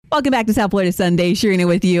Welcome back to South Florida Sunday, sharing it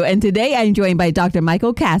with you. And today I'm joined by Dr.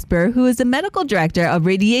 Michael Kasper, who is the medical director of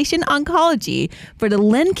radiation oncology for the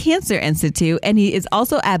Lynn Cancer Institute, and he is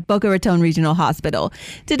also at Boca Raton Regional Hospital.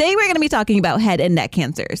 Today we're going to be talking about head and neck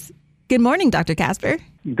cancers. Good morning, Dr. Kasper.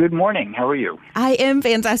 Good morning. How are you? I am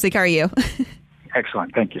fantastic. How are you?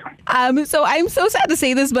 Excellent. Thank you. So I'm so sad to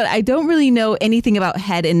say this, but I don't really know anything about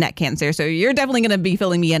head and neck cancer. So you're definitely going to be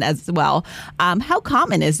filling me in as well. How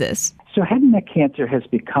common is this? So head and neck cancer has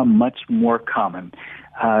become much more common,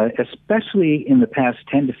 especially in the past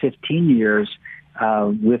 10 to 15 years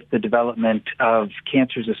with the development of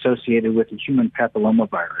cancers associated with the human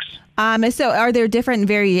papillomavirus. So are there different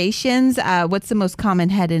variations? What's the most common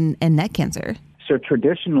head and neck cancer? So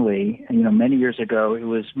traditionally, many years ago, it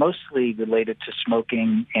was mostly related to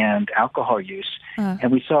smoking and alcohol use.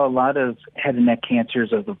 And we saw a lot of head and neck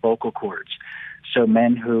cancers of the vocal cords. So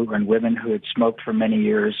men and women who had smoked for many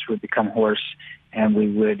years would become hoarse, and we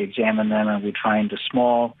would examine them and we'd find a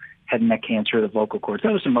small head and neck cancer of the vocal cords.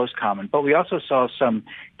 That was the most common. But we also saw some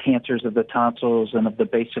cancers of the tonsils and of the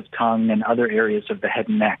base of tongue and other areas of the head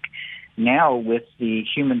and neck. Now, with the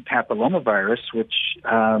human papillomavirus, which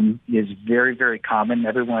is very, very common,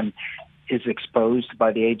 everyone is exposed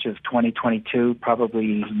by the age of 2022.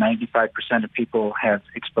 Probably 95% of people have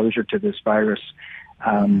exposure to this virus.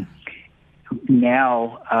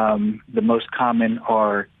 Now, the most common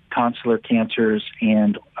are tonsillar cancers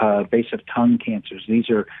and base of tongue cancers. These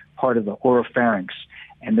are part of the oropharynx,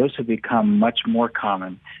 and those have become much more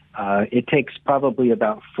common. It takes probably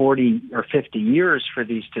about 40 or 50 years for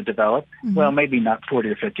these to develop. Mm-hmm. Well, maybe not 40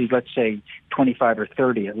 or 50, let's say 25 or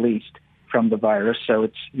 30 at least from the virus. So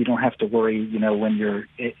you don't have to worry, when you're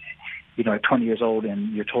at 20 years old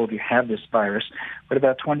and you're told you have this virus. But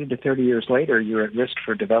about 20 to 30 years later, you're at risk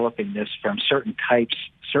for developing this from certain types,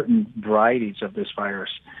 certain varieties of this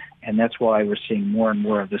virus. And that's why we're seeing more and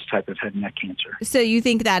more of this type of head and neck cancer. So you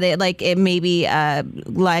think that it maybe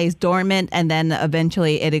lies dormant and then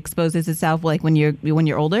eventually it exposes itself like when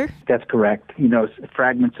you're older? That's correct.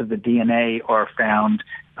 Fragments of the DNA are found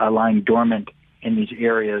lying dormant in these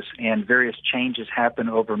areas, and various changes happen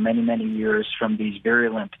over many, many years from these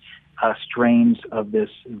virulent strains of this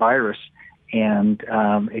virus, and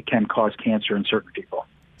it can cause cancer in certain people.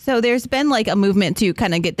 So there's been a movement to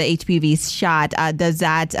kind of get the HPV shot. Does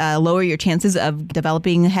that lower your chances of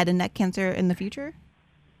developing head and neck cancer in the future?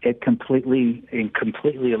 It completely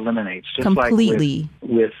eliminates. Just completely.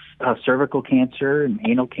 Like with cervical cancer and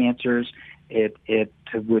anal cancers, it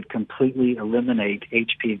would completely eliminate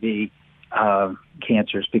HPV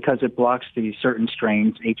cancers because it blocks these certain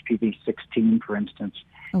strains, HPV 16, for instance.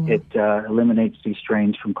 Oh, wow. It eliminates these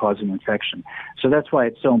strains from causing infection. So that's why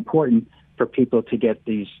it's so important for people to get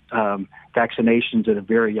these vaccinations at a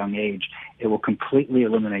very young age. It will completely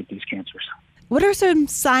eliminate these cancers. What are some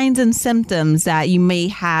signs and symptoms that you may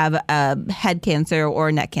have head cancer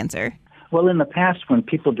or neck cancer? Well, in the past, when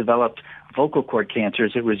people developed vocal cord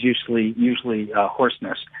cancers, it was usually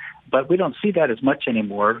hoarseness. But we don't see that as much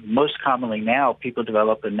anymore. Most commonly now, people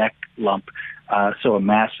develop a neck lump, so a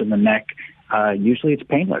mass in the neck. Usually it's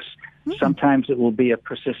painless. Mm-hmm. Sometimes it will be a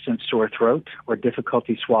persistent sore throat or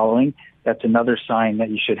difficulty swallowing. That's another sign that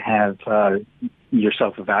you should have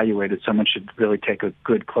yourself evaluated. Someone should really take a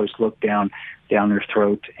good close look down their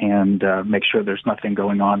throat and make sure there's nothing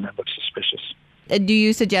going on that looks suspicious. Do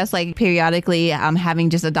you suggest periodically having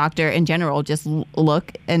just a doctor in general just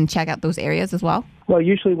look and check out those areas as well? Well,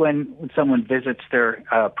 usually when someone visits their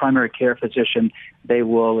primary care physician, they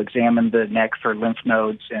will examine the neck for lymph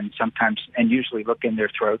nodes and usually look in their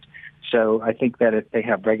throat. So I think that if they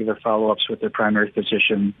have regular follow-ups with their primary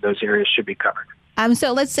physician, those areas should be covered.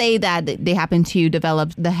 So let's say that they happen to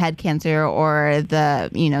develop the head cancer or the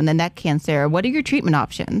neck cancer. What are your treatment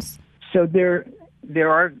options? So there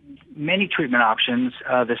are many treatment options.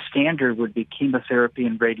 The standard would be chemotherapy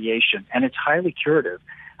and radiation, and it's highly curative.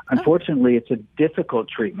 Unfortunately, it's a difficult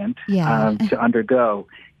treatment to undergo.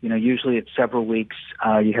 Usually it's several weeks.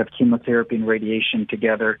 You have chemotherapy and radiation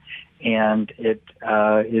together, and it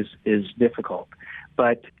is difficult.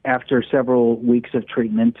 But after several weeks of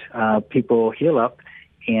treatment, people heal up,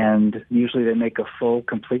 and usually they make a full,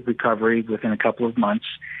 complete recovery within a couple of months,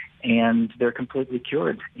 and they're completely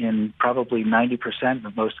cured in probably 90%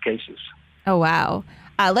 of most cases. Oh, wow.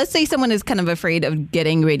 Let's say someone is kind of afraid of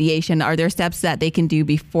getting radiation. Are there steps that they can do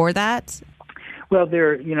before that? Well,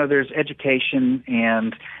 there's education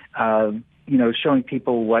and, showing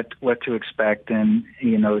people what to expect and,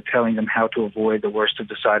 telling them how to avoid the worst of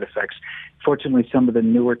the side effects. Fortunately, some of the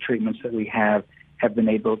newer treatments that we have have been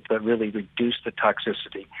able to really reduce the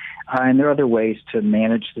toxicity. And there are other ways to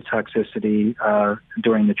manage the toxicity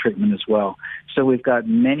during the treatment as well. So we've got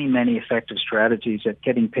many, many effective strategies at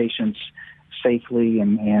getting patients safely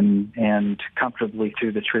and comfortably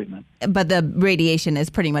through the treatment. But the radiation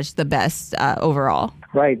is pretty much the best overall.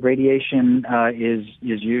 Right. Radiation is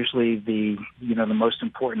usually the most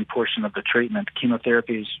important portion of the treatment.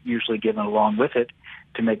 Chemotherapy is usually given along with it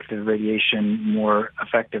to make the radiation more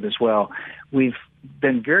effective as well. We've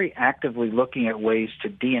been very actively looking at ways to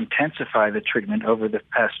de-intensify the treatment over the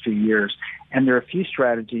past few years, and there are a few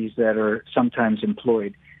strategies that are sometimes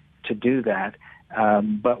employed to do that.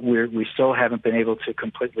 But we still haven't been able to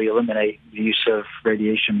completely eliminate the use of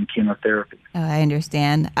radiation and chemotherapy. Oh, I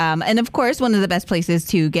understand. And of course, one of the best places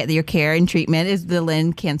to get your care and treatment is the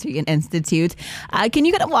Lynn Cancer Institute. Can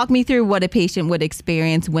you kind of walk me through what a patient would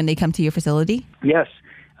experience when they come to your facility? Yes.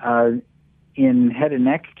 In head and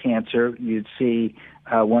neck cancer, you'd see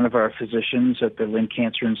one of our physicians at the Lynn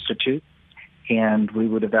Cancer Institute, and we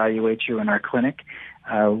would evaluate you in our clinic.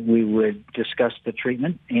 We would discuss the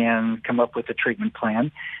treatment and come up with a treatment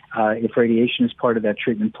plan. If radiation is part of that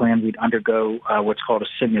treatment plan, we'd undergo what's called a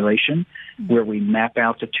simulation, where we map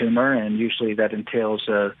out the tumor, and usually that entails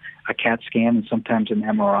a CAT scan and sometimes an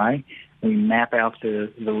MRI. We map out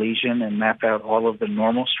the lesion and map out all of the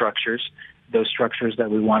normal structures, those structures that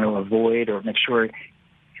we want to avoid or make sure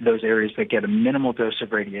those areas that get a minimal dose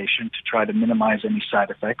of radiation to try to minimize any side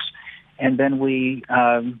effects. And then we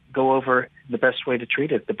go over the best way to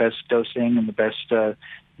treat it, the best dosing and the best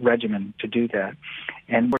regimen to do that.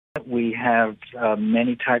 And we have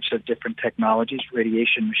many types of different technologies,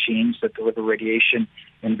 radiation machines that deliver radiation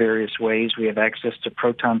in various ways. We have access to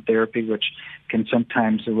proton therapy, which can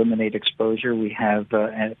sometimes eliminate exposure. We have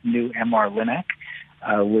a new MR Linac,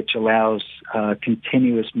 which allows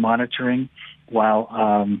continuous monitoring while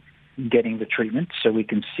getting the treatment, so we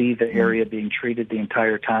can see the area being treated the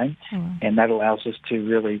entire time, and that allows us to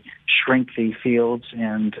really shrink the fields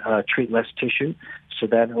and treat less tissue, so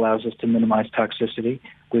that allows us to minimize toxicity.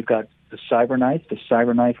 We've got the CyberKnife. The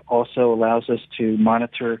CyberKnife also allows us to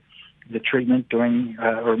monitor the treatment during,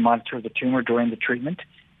 or monitor the tumor during the treatment,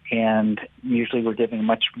 and usually we're giving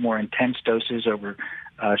much more intense doses over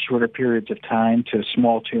shorter periods of time to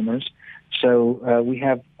small tumors. So we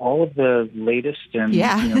have all of the latest and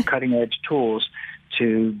cutting-edge tools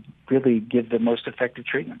to really give the most effective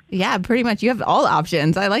treatment. Yeah, pretty much. You have all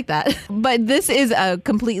options. I like that. But this is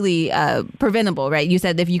completely preventable, right? You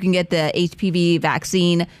said if you can get the HPV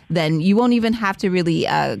vaccine, then you won't even have to really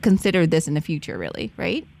consider this in the future, really,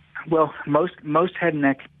 right? Well, most head and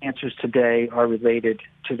neck cancers today are related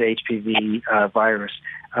to the HPV virus.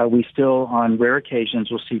 We still, on rare occasions,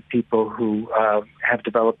 will see people who have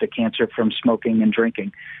developed the cancer from smoking and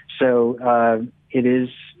drinking. So it is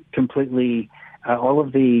completely, all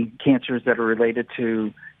of the cancers that are related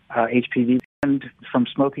to HPV and from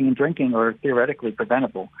smoking and drinking are theoretically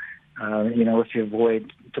preventable. If you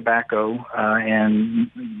avoid tobacco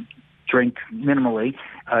and drink minimally,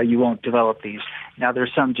 you won't develop these. Now,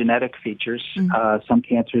 there's some genetic features. Some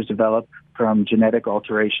cancers develop from genetic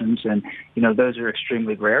alterations, and those are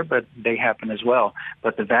extremely rare, but they happen as well.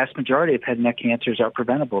 But the vast majority of head and neck cancers are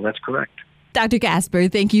preventable. That's correct. Dr. Kasper,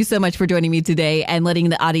 thank you so much for joining me today and letting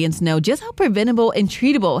the audience know just how preventable and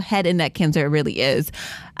treatable head and neck cancer really is.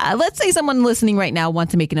 Let's say someone listening right now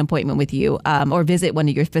wants to make an appointment with you or visit one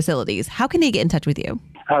of your facilities. How can they get in touch with you?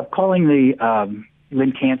 Calling the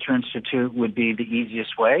Lynn Cancer Institute would be the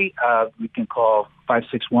easiest way. You can call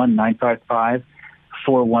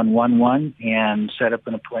 561-955-4111 and set up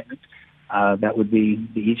an appointment. That would be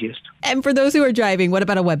the easiest. And for those who are driving, what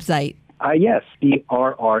about a website? Yes,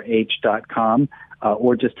 drrh.com,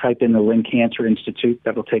 or just type in the Lynn Cancer Institute.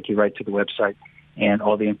 That'll take you right to the website, and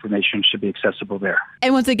all the information should be accessible there.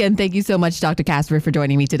 And once again, thank you so much, Dr. Kasper, for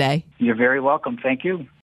joining me today. You're very welcome. Thank you.